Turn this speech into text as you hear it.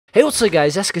Hey, what's up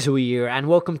guys, Eskazoo here, and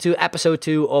welcome to episode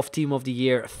 2 of Team of the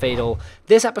Year Fatal.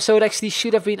 This episode actually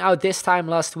should have been out this time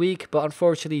last week, but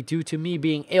unfortunately due to me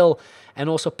being ill and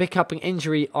also picking up an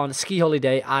injury on ski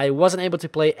holiday, I wasn't able to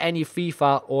play any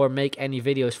FIFA or make any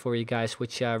videos for you guys,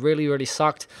 which really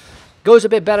sucked. Goes a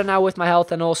bit better now with my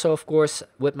health and also of course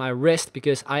with my wrist,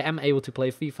 because I am able to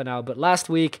play FIFA now, but last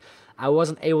week I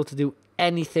wasn't able to do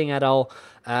anything at all.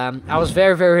 I was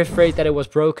very afraid that it was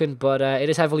broken, but it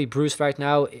is heavily bruised right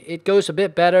now. It goes a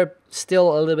bit better,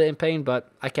 still a little bit in pain, but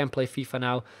I can play FIFA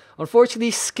now. Unfortunately,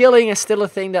 skilling is still a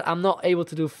thing that I'm not able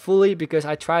to do fully, because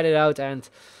I tried it out and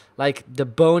like the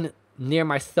bone near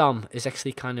my thumb is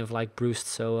actually kind of like bruised,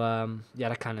 so yeah,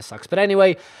 that kind of sucks. But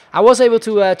anyway, I was able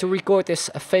to record this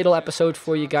fatal episode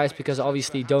for you guys, because I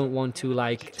obviously don't want to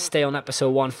like stay on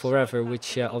episode 1 forever,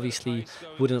 which obviously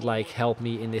wouldn't like help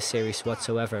me in this series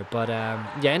whatsoever. But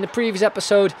yeah, in the previous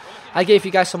episode I gave you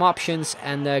guys some options,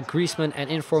 and Griezmann and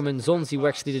Informant Zonzi were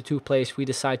actually the two players we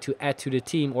decided to add to the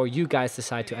team, or you guys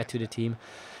decide to add to the team.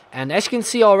 And as you can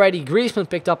see already, Griezmann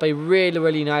picked up a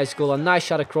really nice goal, a nice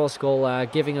shot across goal,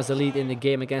 giving us the lead in the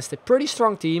game against a pretty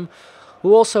strong team,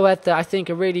 who also had, I think,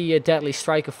 a really deadly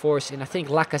striker force in, I think,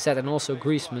 Lacazette and also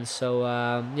Griezmann. So,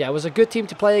 yeah, it was a good team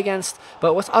to play against,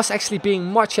 but with us actually being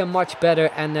much better,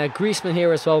 and Griezmann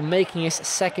here as well, making his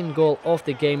second goal of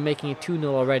the game, making it 2-0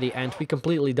 already, and we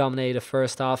completely dominated the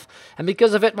first half. And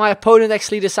because of it, my opponent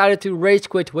actually decided to rage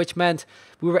quit, which meant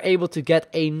we were able to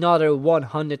get another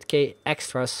 100k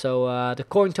extra. So the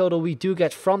coin total we do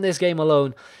get from this game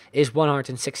alone is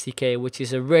 160k, which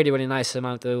is a really nice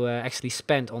amount to actually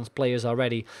spend on players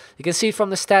already. You can see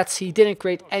from the stats, he didn't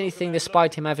create anything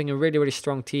despite him having a really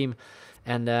strong team.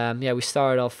 And yeah, we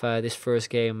started off this first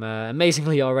game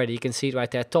amazingly already. You can see it right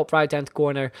there, top right hand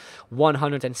corner,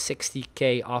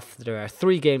 160k after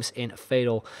 3 games in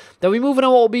Fatal. Then we move on to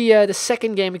what will be the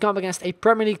second game. We come up against a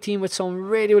Premier League team with some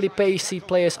really pacey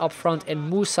players up front in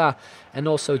Musa and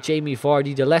also Jamie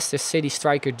Vardy, the Leicester City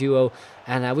striker duo.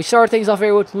 And we started things off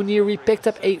here with Munir. We picked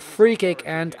up a free kick,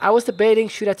 and I was debating,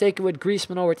 should I take it with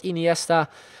Griezmann or with Iniesta?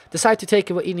 Decided to take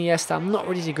it with Iniesta. I'm not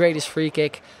really the greatest free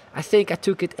kick. I think I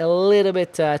took it a little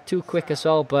bit too quick as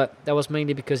well, but that was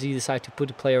mainly because he decided to put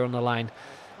the player on the line.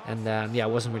 And yeah,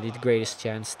 it wasn't really the greatest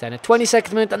chance. Then at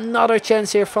 22nd minute, another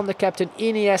chance here from the captain,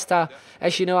 Iniesta.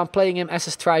 As you know, I'm playing him as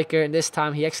a striker, and this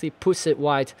time he actually puts it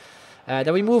wide.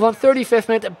 Then we move on, 35th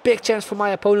minute, a big chance for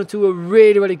my opponent to a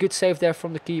really good save there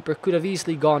from the keeper. Could have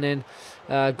easily gone in.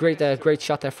 Great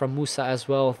shot there from Musa as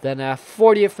well. Then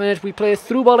 40th minute, we play a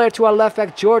through ball there to our left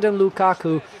back, Jordan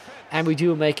Lukaku. And we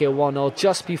do make it 1-0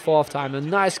 just before halftime. A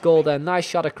nice goal there, nice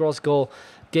shot across goal,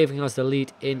 giving us the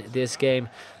lead in this game.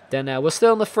 Then we're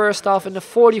still in the first half. In the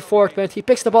 44th minute, he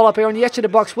picks the ball up here on the edge of the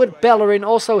box with Bellerin,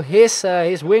 also his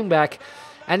wing back.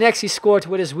 And he actually scored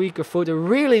with his weaker foot, a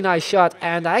really nice shot,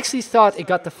 and I actually thought it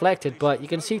got deflected, but you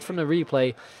can see it from the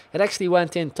replay. It actually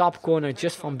went in top corner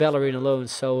just from Bellerin alone,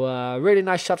 so really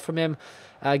nice shot from him,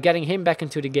 getting him back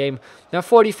into the game. Now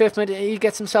 45th minute, he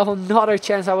gets himself another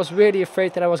chance. I was really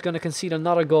afraid that I was going to concede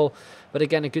another goal, but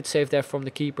again, a good save there from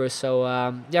the keeper. So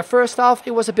yeah, first half,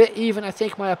 it was a bit even. I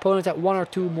think my opponent had 1 or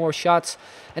 2 more shots,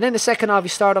 and then the second half, we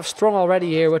start off strong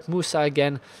already here with Musa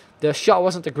again. The shot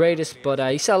wasn't the greatest, but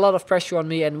he set a lot of pressure on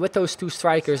me, and with those 2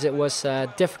 strikers, it was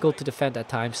difficult to defend at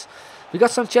times. We got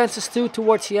some chances too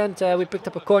towards the end. We picked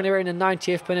up a corner in the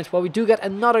 90th minute. Well, we do get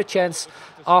another chance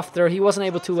after he wasn't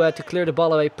able to clear the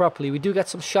ball away properly. We do get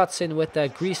some shots in with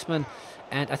Griezmann,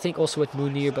 and I think also with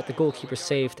Munir, but the goalkeeper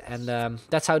saved, and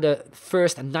that's how the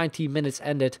first 90 minutes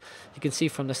ended. You can see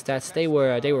from the stats, they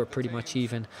were pretty much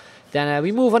even. Then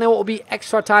we move on in what will be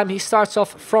extra time. He starts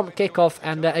off from kickoff,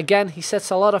 and again, he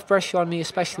sets a lot of pressure on me,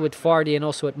 especially with Vardy and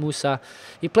also with Musa.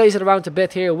 He plays it around a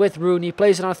bit here with Rooney. He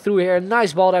plays it on through here. A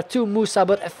nice ball there to Musa,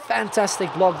 but a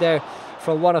fantastic block there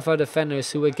from one of our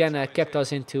defenders, who again kept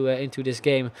us into this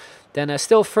game. Then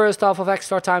still first half of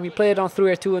extra time, he played it on through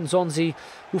here to Nzonzi,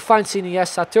 who finds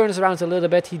Iniesta, turns around a little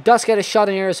bit. He does get a shot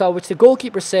in here as well, which the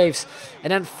goalkeeper saves.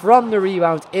 And then from the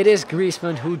rebound, it is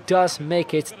Griezmann who does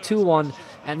make it 2-1.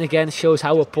 And again, shows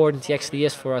how important he actually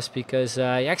is for us, because he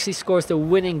actually scores the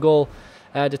winning goal,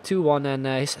 the 2-1, and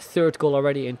his 3rd goal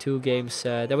already in 2 games.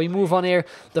 Then we move on here,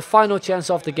 the final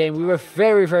chance of the game. We were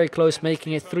very close,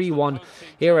 making it 3-1.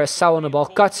 Here Sau on the ball,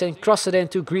 cuts in, crosses it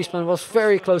into Griezmann, was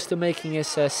very close to making his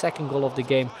 2nd goal of the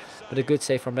game. But a good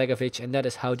save from Begovic, and that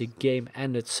is how the game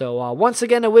ended. So once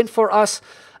again, a win for us,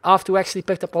 after we actually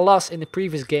picked up a loss in the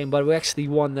previous game, but we actually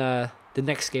won the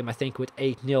next game, I think, with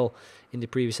 8-0 in the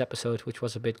previous episode, which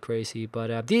was a bit crazy.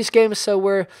 But these games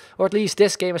were, or at least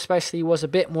this game especially, was a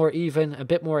bit more even, a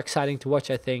bit more exciting to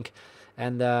watch, I think.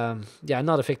 And yeah,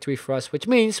 another victory for us, which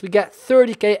means we get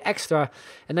 30k extra,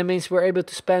 and that means we're able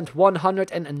to spend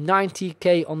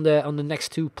 190k on the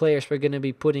next 2 players we're going to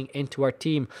be putting into our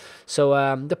team. So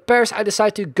the pairs I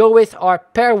decided to go with are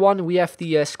pair 1. We have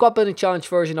the squad building challenge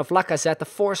version of Lacazette, the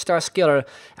 4-star skiller,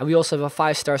 and we also have a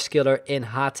 5-star skiller in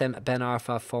Hatem Ben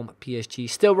Arfa from PSG.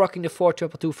 Still rocking the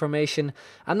 4-2-2 formation.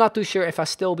 I'm not too sure if I'll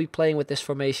still be playing with this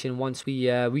formation once we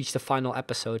reach the final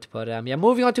episode. But yeah,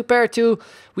 moving on to pair 2,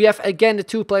 we have again the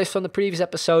 2 players from the previous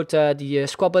episode, the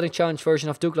squad building challenge version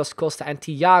of Douglas Costa and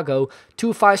Thiago.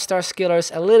 2 5-star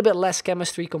skillers, a little bit less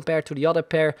chemistry compared to the other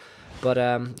pair. But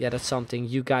yeah, that's something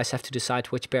you guys have to decide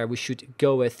which pair we should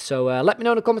go with. So let me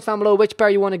know in the comments down below which pair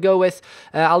you want to go with.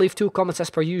 I'll leave 2 comments as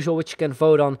per usual, which you can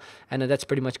vote on. And that's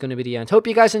pretty much going to be the end. Hope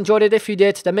you guys enjoyed it. If you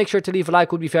did, then make sure to leave a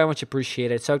like. Would be very much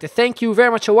appreciated. So thank you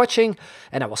very much for watching,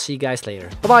 and I will see you guys later.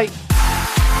 Bye-bye.